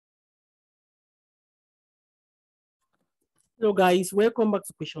Hello guys, welcome back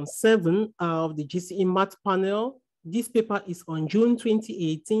to question 7 of the GCE math panel. This paper is on June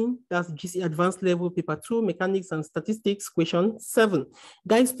 2018. That's GCE Advanced Level Paper 2, Mechanics and Statistics, question 7.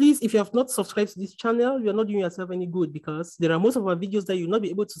 Guys, please, if you have not subscribed to this channel, you're not doing yourself any good because there are most of our videos that you'll not be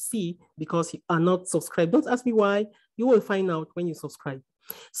able to see because you are not subscribed. Don't ask me why, you will find out when you subscribe.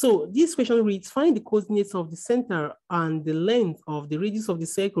 So this question reads, find the coordinates of the center and the length of the radius of the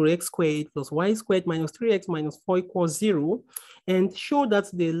circle x squared plus y squared minus 3x minus 4 equals 0, and show that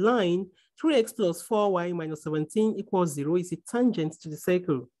the line 3x plus 4y minus 17 equals 0 is a tangent to the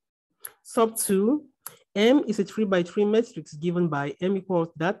circle. Sub 2, M is a 3 by 3 matrix given by M equals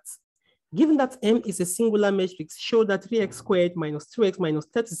that. Given that M is a singular matrix, show that 3x squared minus 2x minus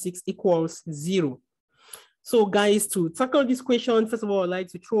 36 equals 0. So guys, to tackle this question, first of all, I'd like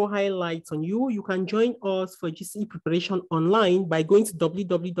to throw highlights on you. You can join us for GCE preparation online by going to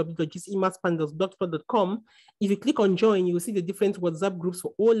www.gcemathpanels.blogspot.com. If you click on join, you will see the different WhatsApp groups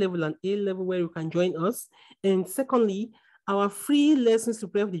for O level and A level where you can join us. And secondly, our free lessons to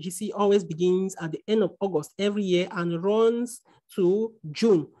prepare for the GCE always begins at the end of August every year and runs to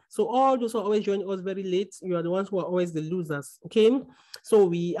June. So all those who are always joining us very late, you are the ones who are always the losers, okay? So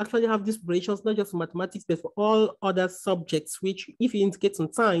we actually have these preparations, not just for mathematics, but for all other subjects, which if you indicate some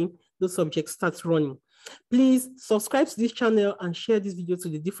time, those subjects start running. Please subscribe to this channel and share this video to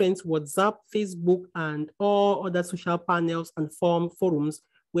the different WhatsApp, Facebook, and all other social panels and forums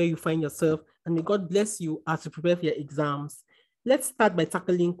where you find yourself. And may God bless you as you prepare for your exams. Let's start by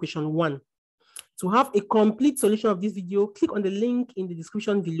tackling question 1. To have a complete solution of this video, click on the link in the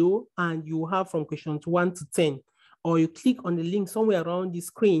description below and you have from questions 1 to 10. Or you click on the link somewhere around the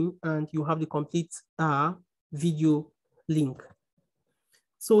screen and you have the complete video link.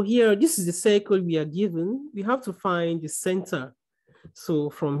 So here, this is the circle we are given. We have to find the center.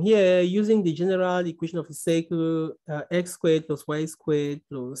 So from here, using the general equation of the circle, x squared plus y squared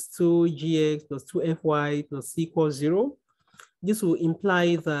plus 2gx plus 2fy plus c equals 0, this will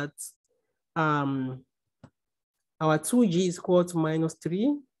imply that our 2g is equal to minus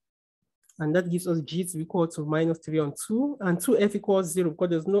 3, and that gives us g to be equal to minus 3 on 2, and 2f equals 0 because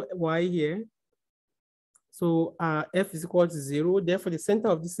there's no y here. So f is equal to 0. Therefore, the center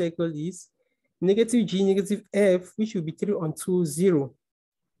of the circle is negative g, negative f, which will be 3 on 2, 0.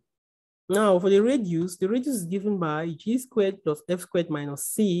 Now, for the radius is given by g squared plus f squared minus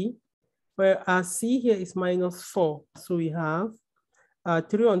c, where our c here is minus 4. So we have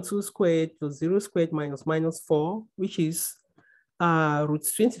 3 on 2 squared plus 0 squared minus 4, which is root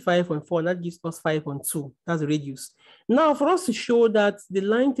 25 on 4, and that gives us 5 on 2. That's the radius. Now, for us to show that the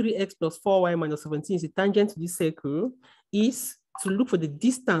line 3x plus 4y minus 17 is a tangent to this circle, is to look for the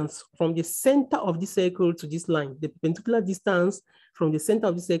distance from the center of the circle to this line, the perpendicular distance from the center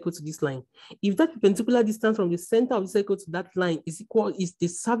of the circle to this line. If that perpendicular distance from the center of the circle to that line is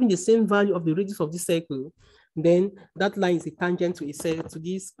having the same value of the radius of the circle, then that line is a tangent to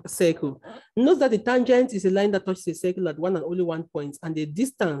this circle. Note that the tangent is a line that touches a circle at one and only one point, and the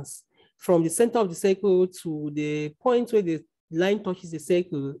distance from the center of the circle to the point where the line touches the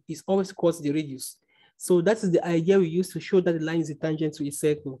circle is always equal to the radius. So that is the idea we use to show that the line is a tangent to a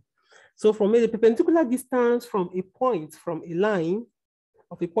circle. So from here, the perpendicular distance from a point from a line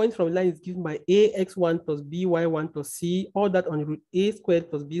is given by ax1 plus by1 plus c, all that on root a squared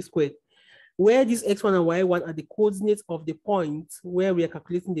plus b squared, where these x1 and y1 are the coordinates of the point where we are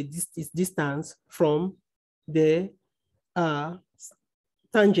calculating the distance from the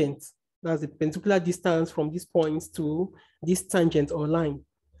tangent. That's the perpendicular distance from these points to this tangent or line.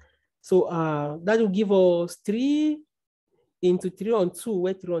 So that will give us 3 into 3 on 2,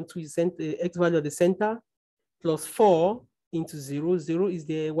 where 3 on 2 is the x value of the center, plus 4 into 0. 0 is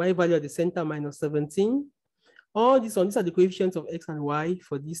the y value of the center minus 17. All these are the coefficients of x and y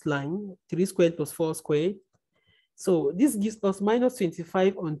for this line, 3 squared plus 4 squared. So this gives us minus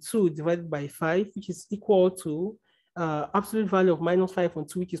 25 on 2 divided by 5, which is equal to absolute value of minus 5 on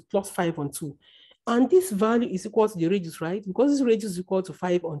 2, which is plus 5 on 2. And this value is equal to the radius, right? Because this radius is equal to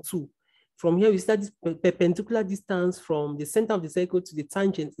 5 on 2. From here, we start this perpendicular distance from the center of the circle to the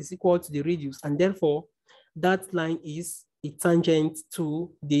tangent is equal to the radius. And therefore, that line is a tangent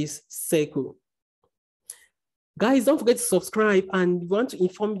to this circle. Guys, don't forget to subscribe, and we want to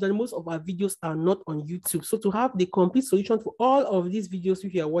inform you that most of our videos are not on YouTube. So to have the complete solution for all of these videos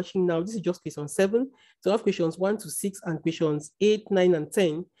which you are watching now, this is just question 7. So have questions 1 to 6 and questions 8, 9, and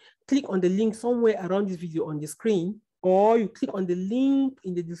 10. Click on the link somewhere around this video on the screen, or you click on the link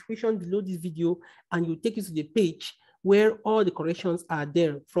in the description below this video and you take you to the page where all the corrections are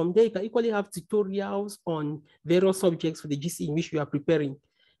there. From there, you can equally have tutorials on various subjects for the GCE in which you are preparing.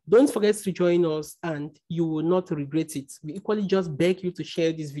 Don't forget to join us and you will not regret it. We equally just beg you to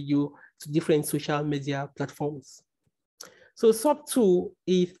share this video to different social media platforms. So sub 2,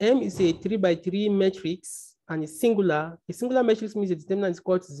 if M is a 3x3 matrix and it's singular, a singular matrix means the determinant is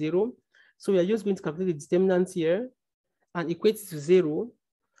equal to 0. So we are just going to calculate the determinant here and equate it to 0.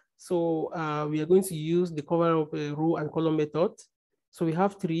 So we are going to use the cover of a row and column method. So we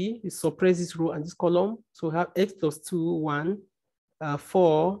have 3, we suppress this row and this column. So we have x plus 2, 1,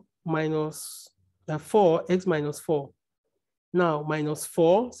 4 minus 4, x minus 4. Now minus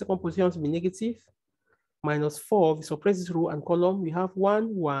 4, second position to be negative. Minus 4, we suppress this row and column. We have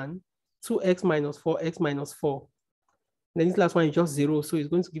 1, 1, 2x minus 4, x minus 4. Then this last one is just 0, so it's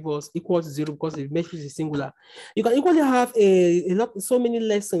going to give us equal to 0 because the matrix is singular. You can equally have so many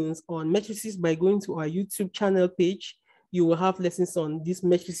lessons on matrices by going to our YouTube channel page. You will have lessons on these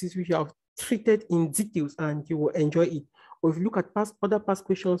matrices which you have treated in details and you will enjoy it. Or if you look at other past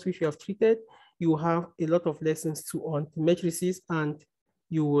questions which you have treated, you will have a lot of lessons too on matrices and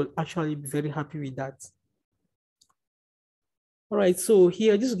you will actually be very happy with that. All right, so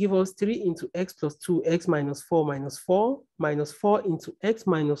here, this will give us 3 into x plus 2, x minus 4 minus 4, minus 4 into x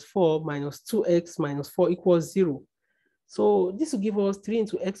minus 4 minus 2x minus 4 equals 0. So this will give us 3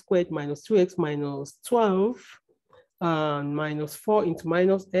 into x squared minus 2x minus 12, and minus 4 into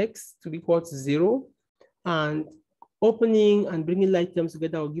minus x to be equal to 0. And opening and bringing like terms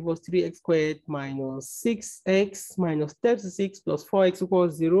together will give us 3x squared minus 6x minus 36 plus 4x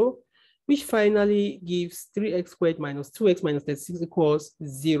equals 0. Which finally gives 3x squared minus 2x minus 36 equals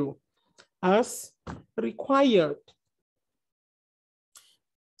 0 as required.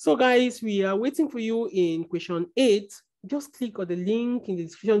 So guys, we are waiting for you in question 8. Just click on the link in the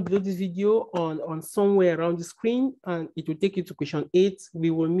description below this video on somewhere around the screen and it will take you to question 8.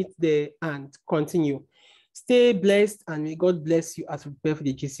 We will meet there and continue. Stay blessed and may God bless you as we prepare for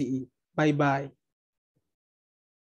the GCE. Bye-bye.